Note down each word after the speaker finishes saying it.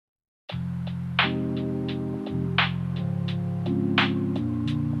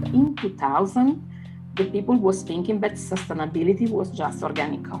in 2000, the people was thinking that sustainability was just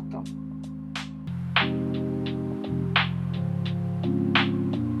organic cotton.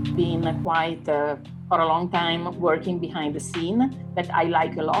 Been quite for a long time working behind the scene that I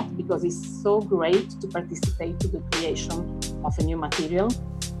like a lot because it's so great to participate to the creation of a new material.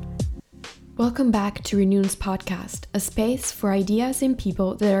 Welcome back to Renewn's podcast, a space for ideas and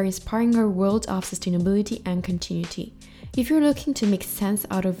people that are inspiring our world of sustainability and continuity. If you're looking to make sense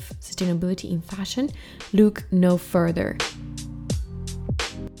out of sustainability in fashion, look no further.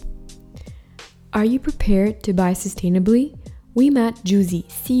 Are you prepared to buy sustainably? We met Giusy,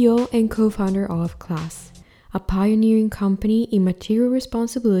 CEO and co-founder of CLAS, a pioneering company in material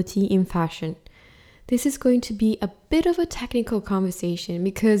responsibility in fashion. This is going to be a bit of a technical conversation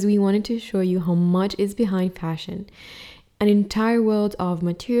because we wanted to show you how much is behind fashion. An entire world of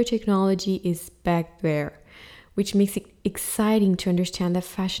material technology is back there, which makes it exciting to understand that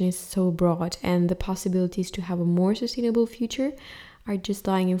fashion is so broad and the possibilities to have a more sustainable future are just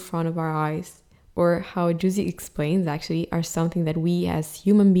lying in front of our eyes. Or how Giusy explains actually are something that we as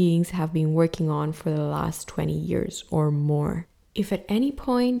human beings have been working on for the last 20 years or more. If at any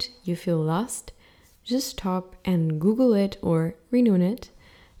point you feel lost, just stop and Google it or Renewn it.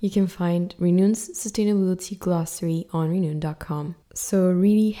 You can find Renewn's sustainability glossary on renewn.com. So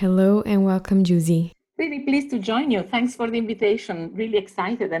really, hello and welcome, Giusy. Really pleased to join you. Thanks for the invitation. Really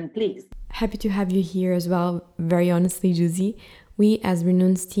excited and pleased. Happy to have you here as well. Very honestly, Giusy, we as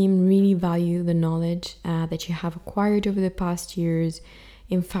Renewn's team really value the knowledge that you have acquired over the past years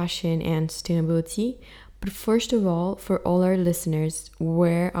in fashion and sustainability. But first of all, for all our listeners,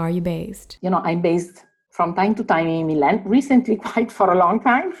 where are you based? I'm based from time to time in Milan, recently quite for a long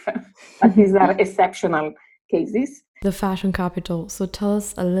time, but these are exceptional cases. The fashion capital. So tell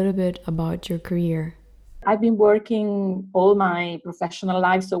us a little bit about your career. I've been working all my professional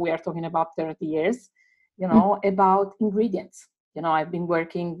life, so we are talking about 30 years, about ingredients. I've been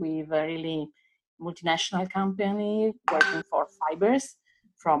working with a really multinational company, working for fibers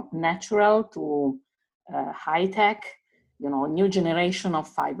from natural to high-tech, new generation of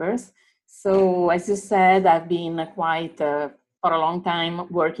fibers. So as you said, I've been quite for a long time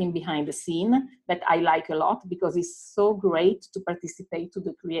working behind the scene that I like a lot because it's so great to participate to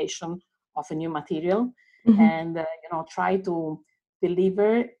the creation of a new material and try to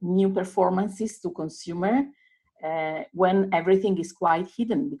deliver new performances to consumer when everything is quite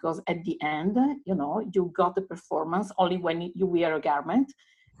hidden, because at the end, you got the performance only when you wear a garment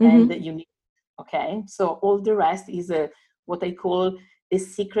and you need. Okay, so all the rest is what I call a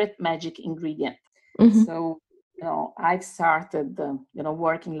secret magic ingredient. So, I've started,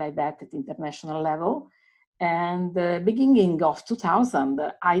 working like that at international level. And beginning of 2000,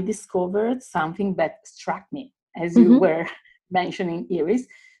 I discovered something that struck me, as you were mentioning, Iris,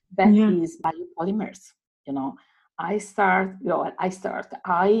 that is biopolymers. I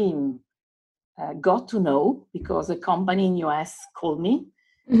got to know because a company in US called me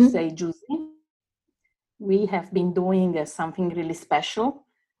to say, Giusy, we have been doing something really special.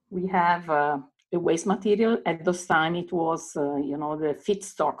 We have a waste material. At those time, it was, the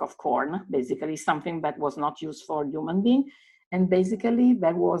feedstock of corn, basically something that was not used for human being. And basically,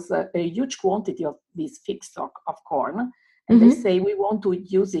 there was a huge quantity of this feedstock of corn. And they say, we want to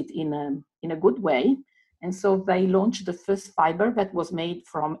use it in a good way. And so they launched the first fiber that was made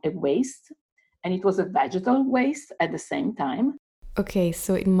from a waste. And it was a vegetal waste at the same time. Okay,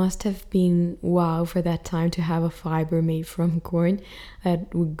 so it must have been wow for that time to have a fiber made from corn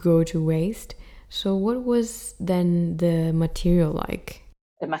that would go to waste. So what was then the material like?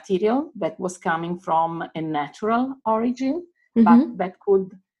 A material that was coming from a natural origin, but that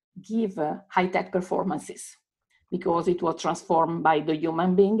could give high-tech performances because it was transformed by the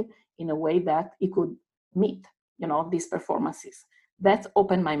human being in a way that it could meet, these performances. That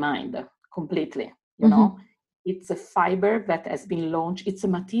opened my mind completely, It's a fiber that has been launched. It's a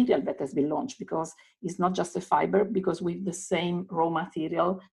material that has been launched because it's not just a fiber, because with the same raw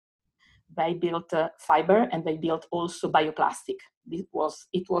material, they built fiber and they built also bioplastic. It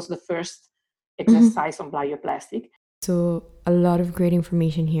was the first exercise on bioplastic. So a lot of great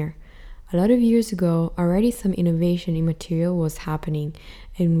information here. A lot of years ago, already some innovation in material was happening,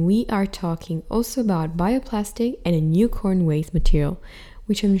 and we are talking also about bioplastic and a new corn waste material,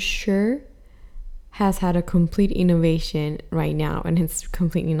 which I'm sure has had a complete innovation right now, and it's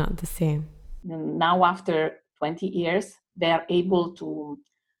completely not the same. Now, after 20 years, they are able to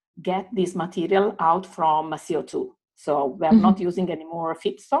get this material out from CO2. So we're not using any more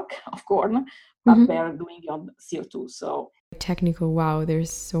feedstock of corn, but they're doing it on CO2. So technical, wow,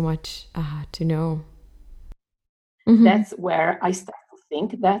 there's so much to know. That's where I start to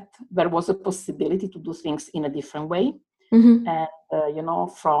think that there was a possibility to do things in a different way. Mm-hmm. And,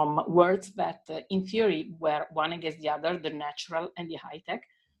 from words that in theory were one against the other, the natural and the high tech.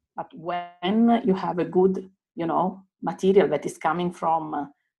 But when you have a good, material that is coming from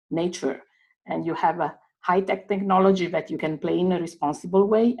nature, and you have a high tech technology that you can play in a responsible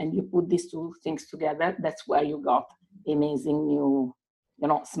way, and you put these two things together, that's where you got amazing new,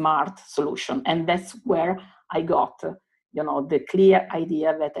 smart solution. And that's where I got, the clear idea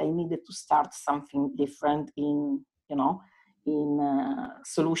that I needed to start something different in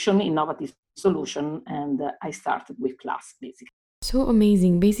innovative solution, and I started with Class, basically. So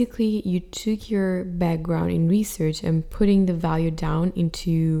amazing. Basically, you took your background in research and putting the value down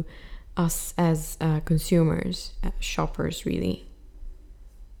into us as consumers, shoppers, really.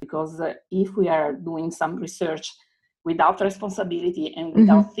 Because if we are doing some research without responsibility and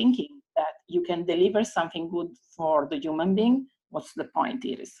without thinking that you can deliver something good for the human being, what's the point,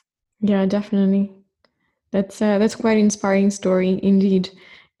 Iris? Yeah, definitely. That's quite an inspiring story indeed.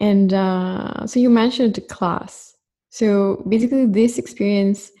 And so you mentioned Class. So basically, this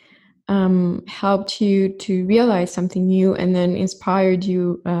experience helped you to realize something new, and then inspired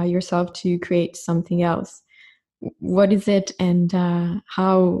you yourself to create something else. What is it, and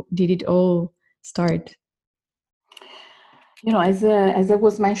how did it all start? As I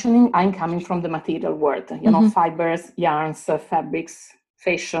was mentioning, I'm coming from the material world. Fibers, yarns, fabrics,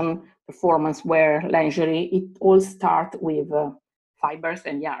 fashion, performance wear, lingerie. It all start with fibers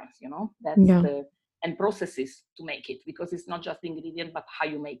and yarns. That's and processes to make it, because it's not just the ingredient, but how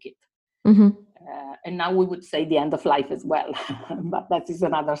you make it. And now we would say the end of life as well, but that is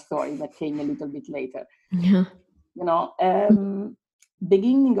another story that came a little bit later. Yeah.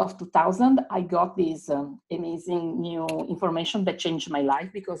 Beginning of 2000, I got this amazing new information that changed my life,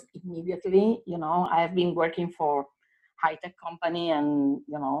 because immediately, I have been working for high-tech company and,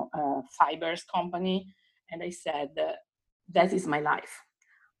 fibers company. And I said, that is my life.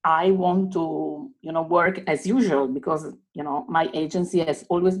 I want to, work as usual, because, my agency has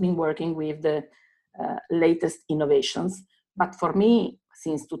always been working with the latest innovations. But for me,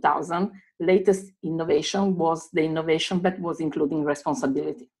 since 2000, latest innovation was the innovation that was including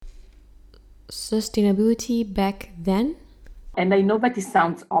responsibility. Sustainability back then? And I know that it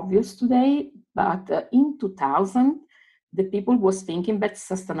sounds obvious today, but in 2000, the people was thinking that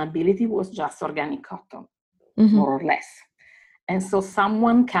sustainability was just organic cotton, more or less. And so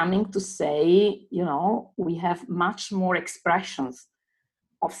someone coming to say, we have much more expressions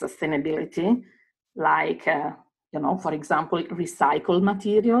of sustainability, like, for example, recycled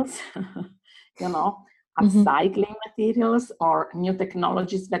materials, upcycling materials, or new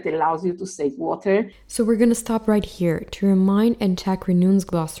technologies that allows you to save water. So we're going to stop right here to remind and check Renun's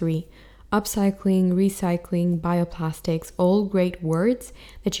glossary. Upcycling, recycling, bioplastics, all great words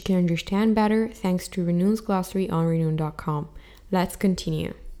that you can understand better thanks to Renun's glossary on renun.com. Let's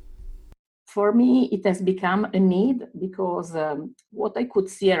continue. For me, it has become a need, because what I could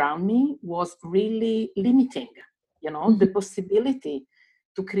see around me was really limiting, the possibility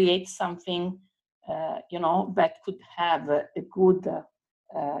to create something, that could have a good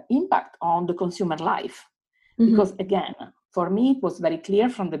impact on the consumer life. Because again, for me, it was very clear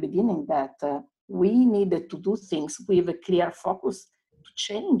from the beginning that we needed to do things with a clear focus to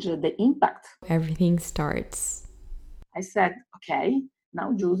change the impact. Everything starts. I said, okay,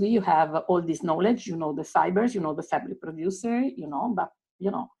 now, Judy, you have all this knowledge, the fibers, the fabric producer, but,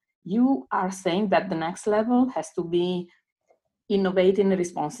 you are saying that the next level has to be innovate in a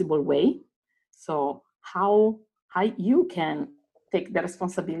responsible way. So how you can take the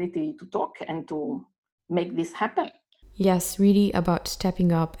responsibility to talk and to make this happen? Yes, really about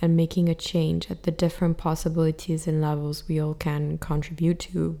stepping up and making a change at the different possibilities and levels we all can contribute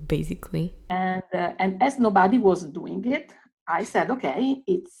to, basically. And as nobody was doing it, I said, okay,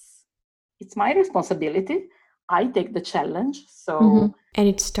 it's my responsibility. I take the challenge. So, And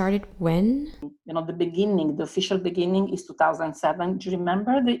it started when? The official beginning is 2007. Do you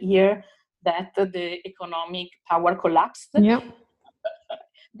remember the year that the economic power collapsed? Yeah.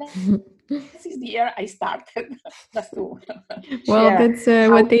 This is the year I started. Just to well, that's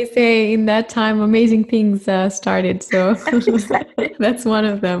what they say in that time. Amazing things started. So exactly. That's one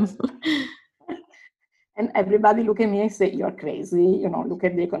of them. And everybody look at me and say, you're crazy, look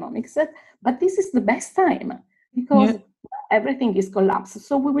at the economics. But this is the best time, because everything is collapsed.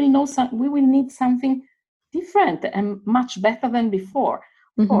 So we will need something different and much better than before.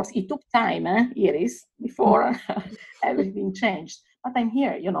 Of course, it took time, Iris, before everything changed. But I'm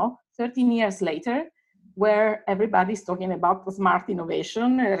here, 13 years later, where everybody's talking about smart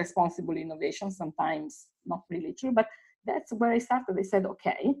innovation, responsible innovation, sometimes not really true, but that's where I started. I said,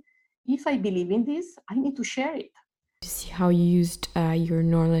 okay, if I believe in this, I need to share it. To see how you used your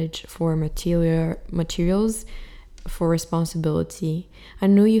knowledge for materials for responsibility. I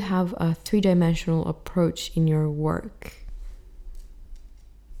know you have a three-dimensional approach in your work.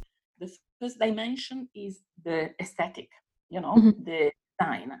 The first dimension is the aesthetic, the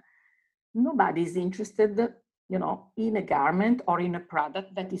design. Nobody is interested, in a garment or in a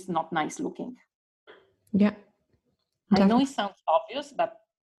product that is not nice looking. Yeah. I know it sounds obvious, but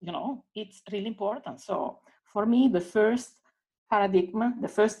it's really important. So for me, the first paradigm, the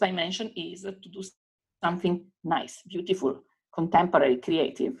first dimension is to do something nice, beautiful, contemporary,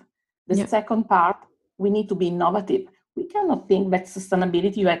 creative. The second part, we need to be innovative. We cannot think that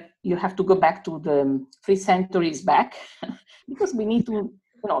sustainability, you have to go back to the 3 centuries back because we need to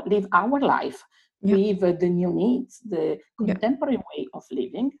live our life with the new needs, the contemporary way of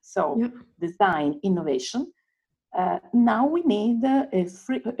living. So design, innovation. Now we need a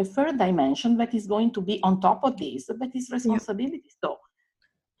third dimension that is going to be on top of this, that is responsibility. So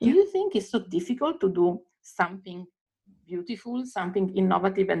do you think it's so difficult to do something beautiful, something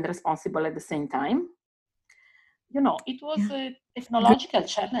innovative and responsible at the same time? It was a technological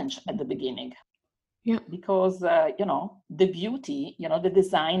challenge at the beginning. Yeah. Because, the beauty, the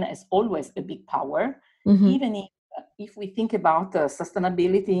design is always a big power, even if we think about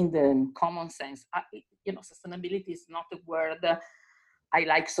sustainability in the common sense. Sustainability is not a word I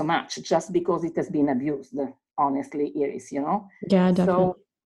like so much just because it has been abused, honestly, Iris, Yeah, definitely. So,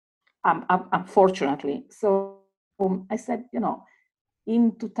 unfortunately. So I said,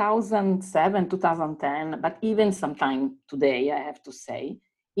 in 2007, 2010, but even sometime today, I have to say,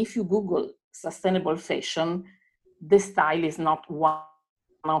 if you Google sustainable fashion, the style is not one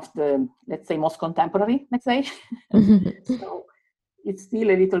of the, let's say, most contemporary, let's say. So it's still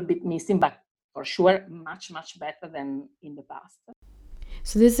a little bit missing, but for sure, much, much better than in the past.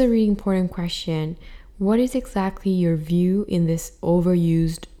 So this is a really important question. What is exactly your view in this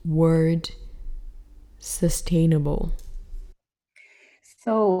overused word, sustainable?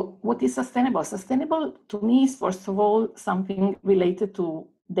 So what is sustainable? Sustainable to me is, first of all, something related to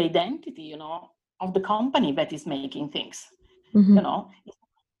the identity, of the company that is making things. It's not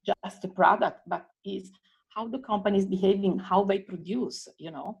just a product, but is how the company is behaving, how they produce,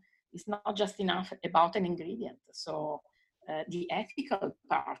 It's not just enough about an ingredient. So the ethical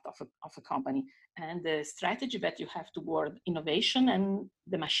part of a company and the strategy that you have toward innovation and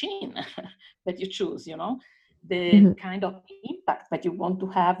the machine that you choose, the kind of impact that you want to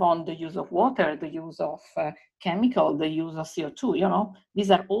have on the use of water, the use of chemical, the use of CO2, these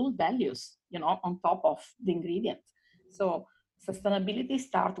are all values, on top of the ingredient. So sustainability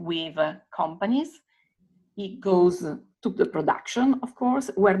starts with companies. It goes to the production, of course,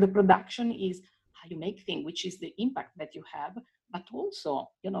 where the production is how you make things, which is the impact that you have, but also,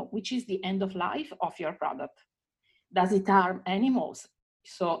 which is the end of life of your product. Does it harm animals?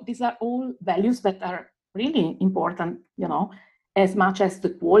 So these are all values that are really important, as much as the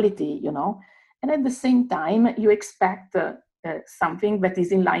quality, and at the same time, you expect something that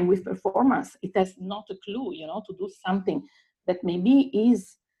is in line with performance. It has not a clue, to do something that maybe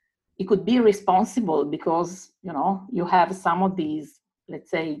it could be responsible because, you have some of these, let's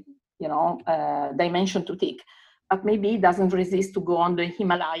say, dimension to tick, but maybe it doesn't resist to go on the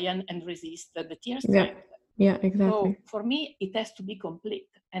Himalayan and resist the tear strength. Yeah, exactly. So for me, it has to be complete.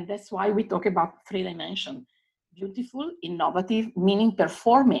 And that's why we talk about 3 dimensions. Beautiful, innovative, meaning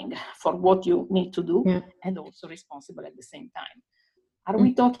performing for what you need to do, and also responsible at the same time. Are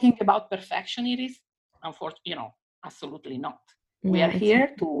we talking about perfection, Iris? Unfortunately, absolutely not. We are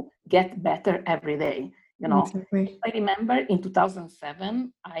here to get better every day. Exactly. I remember in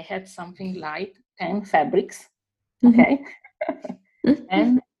 2007, I had something like 10 fabrics. Okay.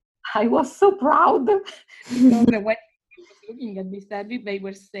 And I was so proud because when I was looking at this fabric, they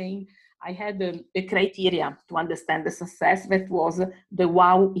were saying I had a criteria to understand the success that was the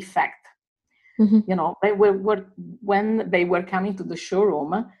wow effect. They were when they were coming to the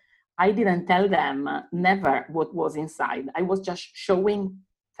showroom, I didn't tell them never what was inside. I was just showing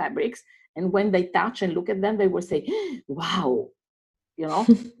fabrics, and when they touch and look at them, they would say, "Wow,"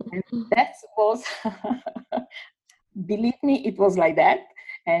 and that was. Believe me, it was like that.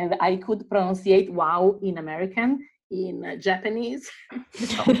 And I could pronunciate wow in American, in Japanese.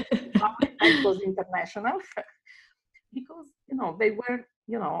 Wow effect was international because, they were,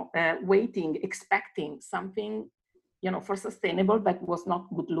 waiting, expecting something, for sustainable, but was not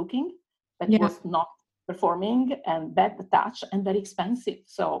good looking, but was not performing and bad touch and very expensive.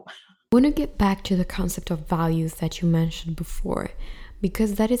 So I want to get back to the concept of values that you mentioned before.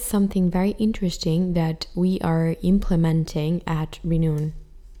 because that is something very interesting that we are implementing at Renoon.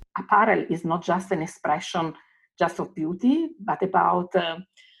 Apparel is not just an expression just of beauty, but about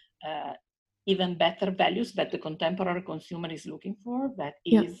even better values that the contemporary consumer is looking for, that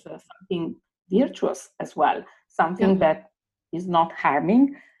is something virtuous as well, something that is not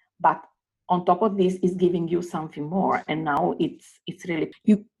harming, but on top of this is giving you something more. And now it's really...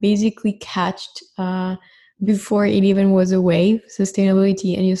 You basically catched before it even was a wave,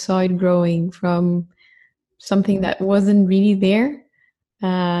 sustainability, and you saw it growing from something that wasn't really there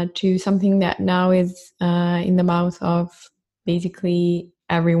to something that now is in the mouth of basically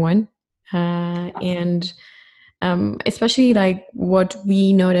everyone. And especially like what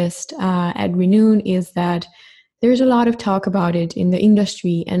we noticed at Renoon is that there's a lot of talk about it in the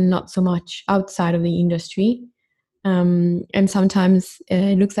industry and not so much outside of the industry. And sometimes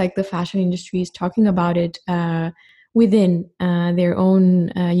it looks like the fashion industry is talking about it within their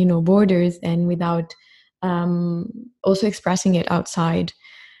own, borders and without also expressing it outside.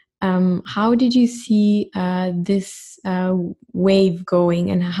 How did you see this wave going,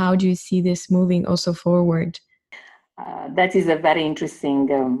 and how do you see this moving also forward? That is a very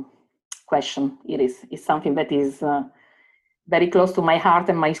interesting question. It's something that is very close to my heart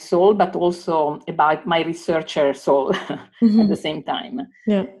and my soul, but also about my researcher soul at the same time.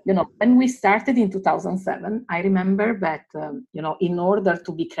 Yeah. When we started in 2007, I remember that, in order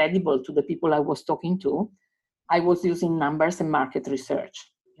to be credible to the people I was talking to, I was using numbers and market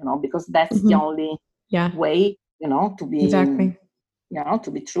research, because that's the only way, to be... Exactly.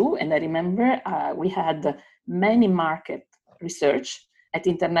 To be true. And I remember we had many market research at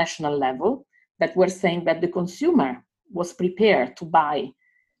international level that were saying that the consumer was prepared to buy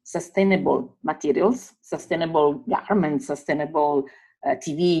sustainable materials, sustainable garments, sustainable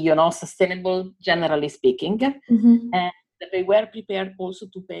TV, sustainable, generally speaking. And that they were prepared also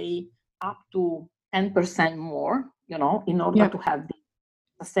to pay up to 10% more, in order to have the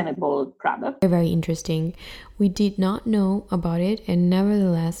sustainable product. Very interesting. We did not know about it, and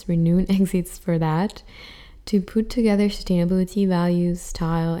nevertheless, Renoon exists for that, to put together sustainability, values,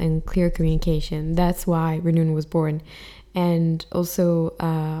 style, and clear communication. That's why Renoon was born. And also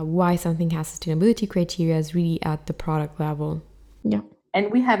why something has sustainability criteria is really at the product level. Yeah.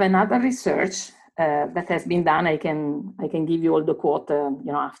 And we have another research that has been done. I can give you all the quote,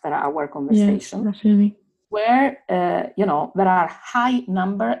 after our conversation. Yes, definitely. Where, there are high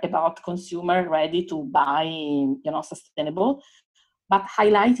number about consumer ready to buy, sustainable, but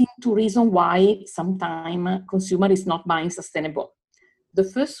highlighting two reasons why sometimes consumer is not buying sustainable. The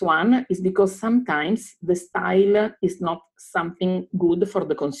first one is because sometimes the style is not something good for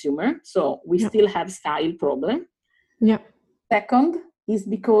the consumer. So we still have style problem. Yeah. Second is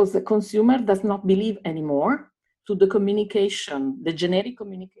because the consumer does not believe anymore to the communication, the generic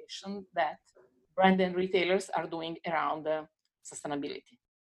communication that brand and retailers are doing around sustainability.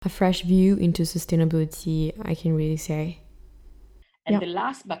 A fresh view into sustainability, I can really say. And the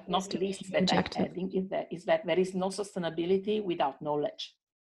last but not least that I'm adding is that there is no sustainability without knowledge.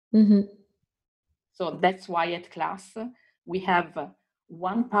 So that's why at class we have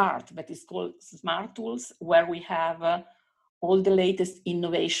one part that is called Smart Tools, where we have all the latest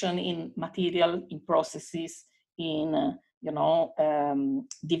innovation in material, in processes, in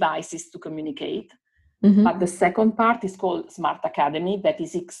devices to communicate. But the second part is called Smart Academy. That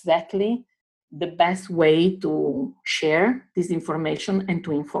is exactly the best way to share this information and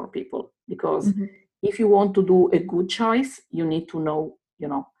to inform people. Because if you want to do a good choice, you need to know,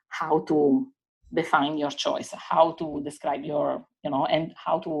 how to define your choice, how to describe your, and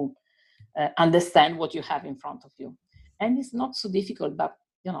how to understand what you have in front of you. And it's not so difficult, but,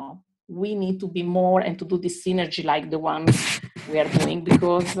 we need to be more and to do this synergy like the one we are doing,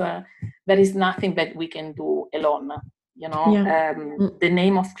 because there is nothing that we can do alone. The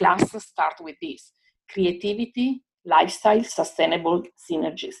name of class starts with this: creativity, lifestyle, sustainable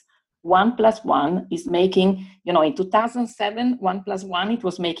synergies. 1 + 1 is making, in 2007, 1 + 1, it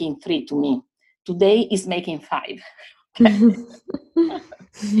was making 3 to me. Today is making 5.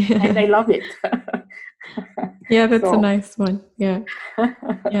 And I love it. Yeah, that's a nice one. Yeah.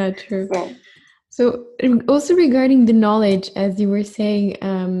 Yeah, true. So also regarding the knowledge, as you were saying,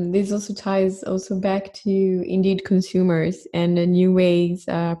 this also ties also back to indeed consumers and the new ways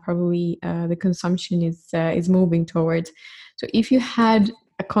probably the consumption is moving towards. So if you had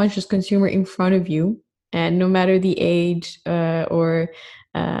a conscious consumer in front of you, and no matter the age or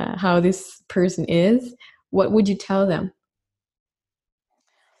how this person is, what would you tell them?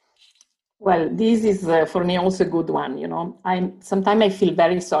 Well, this is for me also a good one. Sometimes I feel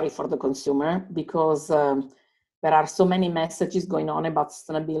very sorry for the consumer, because there are so many messages going on about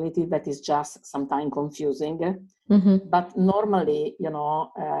sustainability that is just sometimes confusing. But normally,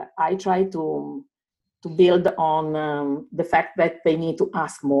 I try to build on the fact that they need to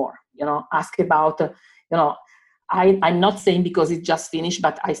ask more, ask about, I'm not saying because it's just finished,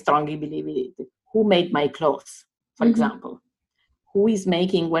 but I strongly believe in it. Who made my clothes, for example? Who is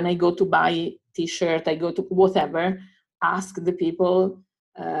making, when I go to buy t-shirt, I go to whatever, ask the people,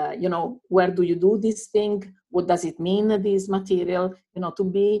 where do you do this thing? What does it mean, this material? To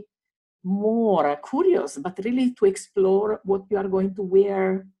be more curious, but really to explore what you are going to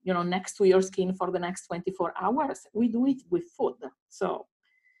wear, next to your skin for the next 24 hours. We do it with food. So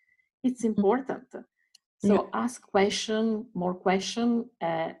it's important. So ask more question,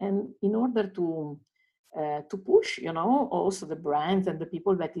 and in order to push, also the brands and the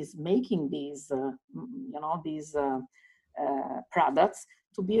people that is making these, these products,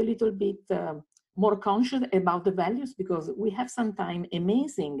 to be a little bit more conscious about the values, because we have sometimes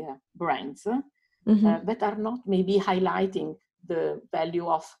amazing brands that are not maybe highlighting the value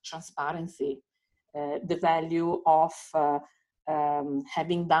of transparency, the value of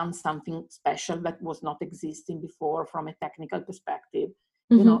having done something special that was not existing before from a technical perspective.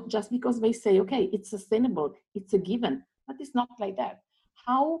 Just because they say, okay, it's sustainable, it's a given, but it's not like that.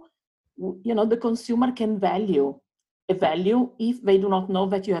 How, the consumer can value a value if they do not know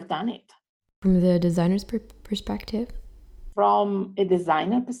that you have done it? From the designer's perspective? From a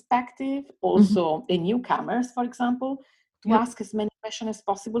designer perspective, also a newcomers, for example, to ask as many questions as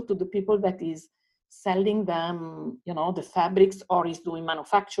possible to the people that is selling them, the fabrics, or is doing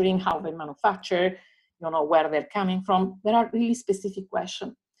manufacturing, how they manufacture, where they're coming from. There are really specific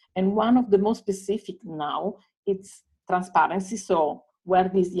questions. And one of the most specific now, it's transparency. So where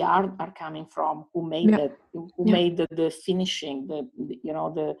these yarn are coming from, who made it, who made the finishing,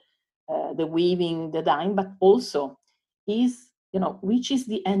 the weaving, the dyeing, but also is, which is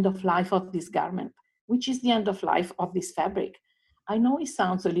the end of life of this garment, which is the end of life of this fabric. I know it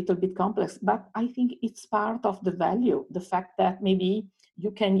sounds a little bit complex, but I think it's part of the value, the fact that maybe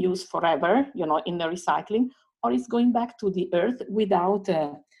you can use forever, in the recycling, or it's going back to the earth without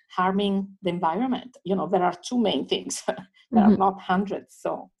harming the environment. There are two main things. There are not hundreds.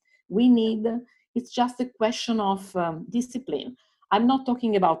 So it's just a question of discipline. I'm not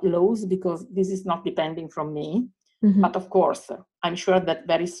talking about laws, because this is not depending from me. But of course, I'm sure that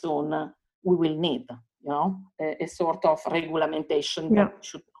very soon we will need, a sort of regulation that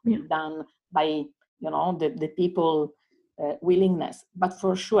should be done by, the people willingness. But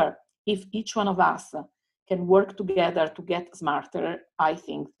for sure, if each one of us can work together to get smarter, I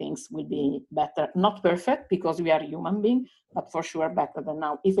think things will be better. Not perfect, because we are human beings, but for sure better than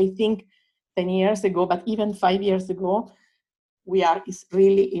now. If I think 10 years ago, but even 5 years ago, we are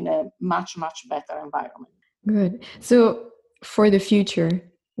really in a much, much better environment. Good. So for the future,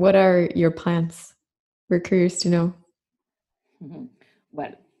 what are your plans? We're curious to know.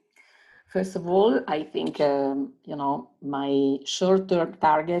 Well, first of all, I think, my short-term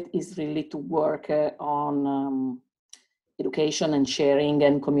target is really to work on education and sharing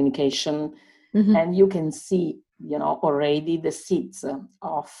and communication. And you can see, already the seeds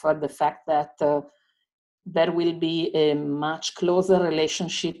of the fact that there will be a much closer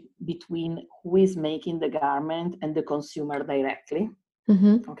relationship between who is making the garment and the consumer directly.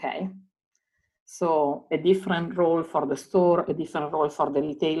 Okay. So a different role for the store, a different role for the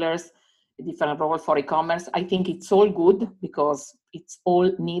retailers, a different role for e-commerce. I think it's all good, because it's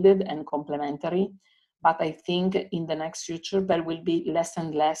all needed and complementary. But I think in the next future, there will be less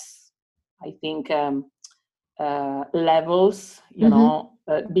and less, I think, levels,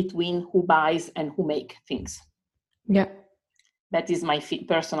 between who buys and who make things. Yeah. That is my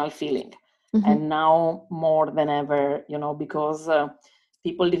personal feeling. And now more than ever, because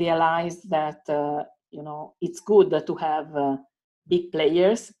people realize that, it's good to have big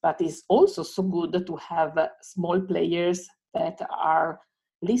players, but it's also so good to have small players that are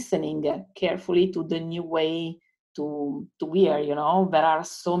listening carefully to the new way to wear. There are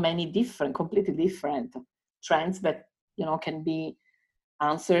so many completely different trends that, can be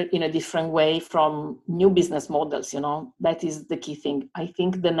answered in a different way from new business models. That is the key thing. I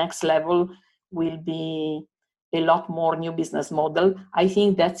think the next level will be a lot more new business model. I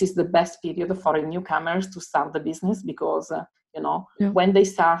think that is the best period for newcomers to start the business, because when they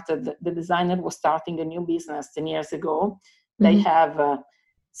started, the designer was starting a new business 10 years ago. They have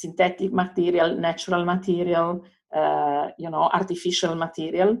synthetic material, natural material, artificial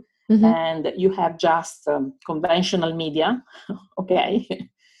material, and you have just conventional media, okay,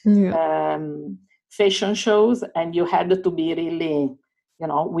 fashion shows, and you had to be really,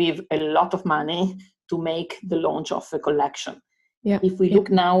 with a lot of money to make the launch of a collection. Yeah. If we look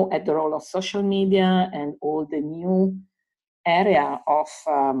now at the role of social media and all the new area of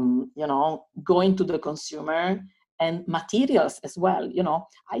going to the consumer and materials as well,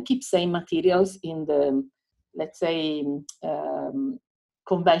 I keep saying materials in the, let's say,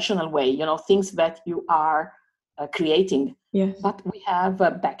 conventional way, things that you are creating. Yes. But we have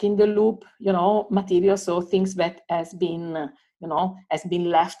back in the loop, materials, so things that has been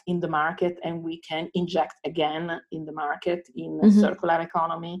left in the market and we can inject again in the market in a circular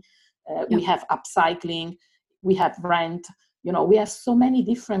economy. We have upcycling, we have rent, we have so many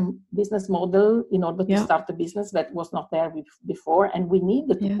different business models in order to start a business that was not there before, and we need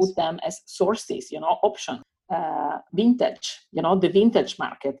to put them as sources, option. Vintage, the vintage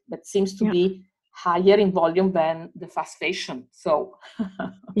market that seems to be higher in volume than the fast fashion. So,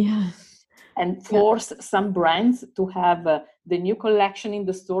 and force some brands to have the new collection in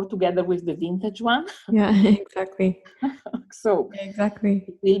the store together with the vintage one. Yeah, exactly. So exactly,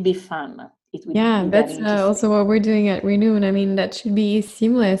 it will be fun. It will yeah, be that's very also what we're doing at Renew, and I mean that should be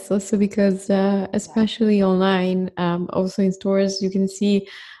seamless also because especially online, also in stores, you can see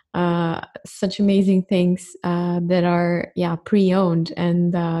such amazing things that are pre-owned,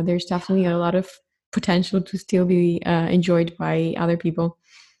 and there's definitely a lot of potential to still be enjoyed by other people.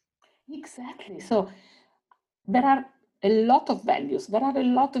 Exactly. So there are a lot of values, there are a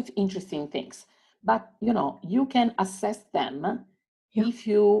lot of interesting things, but you can assess them if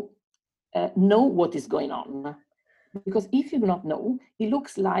you know what is going on. Because if you do not know, it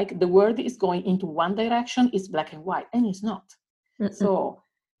looks like the world is going into one direction, it's black and white, and it's not. So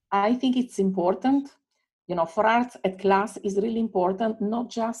I think it's important, for Arts at Class is really important, not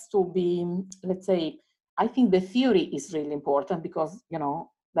just to be, let's say, I think the theory is really important because,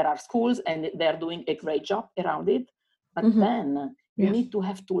 there are schools and they're doing a great job around it, but then you need to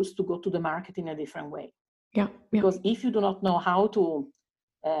have tools to go to the market in a different way. Because if you do not know how to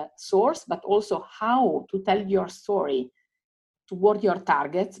source, but also how to tell your story toward your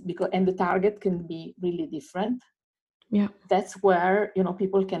targets, and the target can be really different. That's where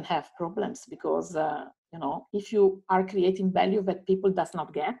people can have problems because if you are creating value that people does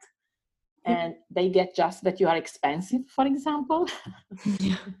not get, and they get just that you are expensive, for example.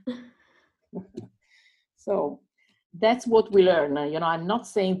 So that's what we learn. I'm not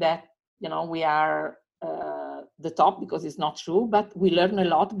saying that we are the top, because it's not true, but we learn a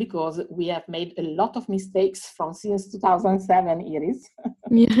lot because we have made a lot of mistakes from since 2007, Iris.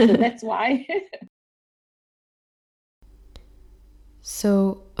 So that's why.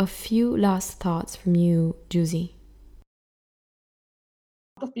 So a few last thoughts from you, Giusy.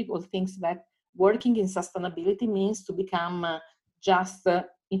 A lot of people think that working in sustainability means to become just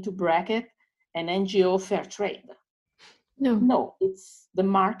into bracket an NGO fair trade. No, it's the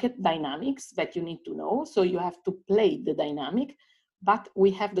market dynamics that you need to know. So you have to play the dynamic, but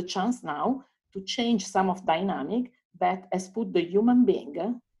we have the chance now to change some of dynamic that has put the human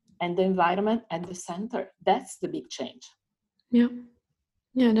being and the environment at the center. That's the big change. Yeah,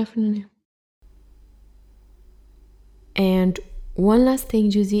 definitely. And one last thing,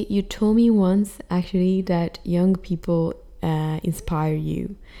 Giusy, you told me once actually that young people inspire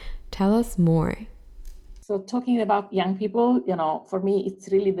you. Tell us more. So talking about young people, for me, it's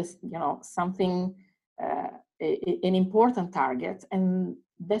really this, something, an important target. And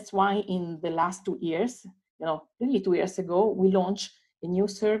that's why in the last 2 years, really 2 years ago, we launched a new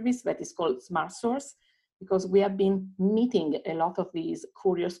service that is called Smart Source, because we have been meeting a lot of these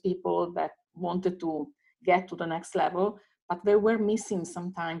curious people that wanted to get to the next level, but they were missing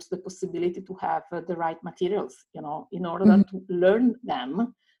sometimes the possibility to have the right materials, in order to learn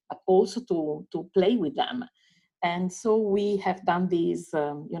them, but also to play with them. And so we have done these,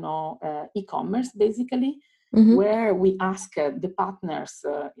 e-commerce basically, where we ask the partners,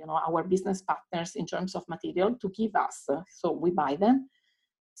 our business partners in terms of material to give us, so we buy them,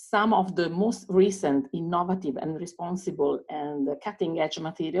 some of the most recent, innovative and responsible and cutting edge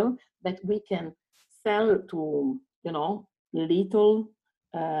material that we can sell to, little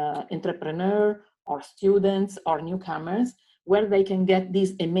entrepreneur or students or newcomers, where they can get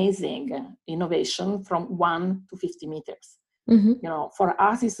this amazing innovation from 1 to 50 meters. For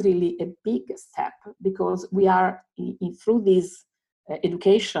us, it's really a big step because we are, through these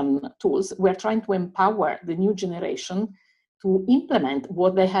education tools, we're trying to empower the new generation to implement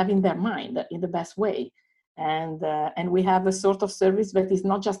what they have in their mind in the best way. And we have a sort of service that is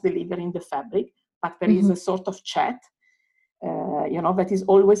not just delivering the fabric, but there is a sort of chat, that is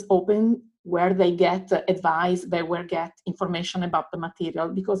always open, where they get advice, they will get information about the material,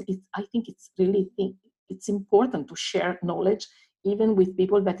 because I think it's important to share knowledge, even with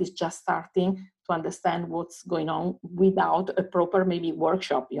people that is just starting to understand what's going on without a proper maybe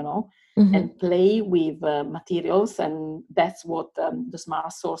workshop, Mm-hmm. and play with materials. And that's what the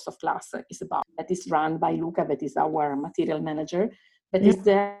Smart Source of Class is about. That is run by Luca, that is our material manager, that is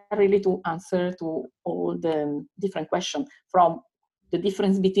there really to answer to all the different questions, from the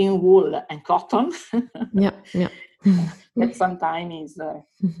difference between wool and cotton. That sometimes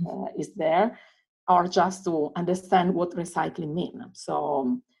is there, or just to understand what recycling means.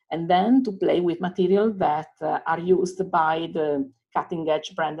 So, and then to play with materials that are used by the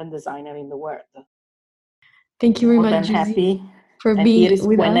cutting-edge brand and designer in the world. Thank you very much, Giusy, happy for being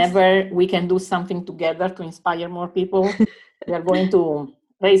with whenever we can do something together to inspire more people, we are going to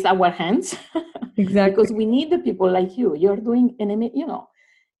raise our hands. Exactly. Because we need the people like you. You're doing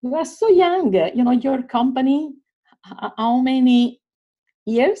you are so young. Your company, how many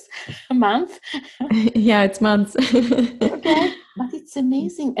years? Months? Yeah, it's months. Okay, but it's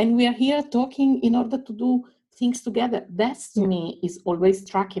amazing. And we are here talking in order to do things together. That's, to me, is always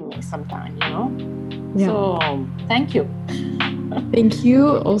striking me sometimes, Yeah. So, thank you. Thank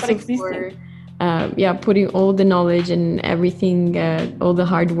you also for putting all the knowledge and everything, all the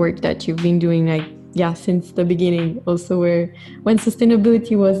hard work that you've been doing, since the beginning. Also, when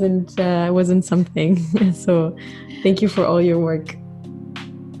sustainability wasn't something. So, thank you for all your work.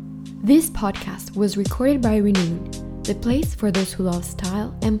 This podcast was recorded by Renewed, the place for those who love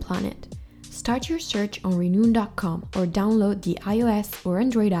style and planet. Start your search on Renewed.com or download the iOS or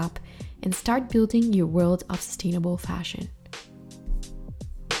Android app and start building your world of sustainable fashion.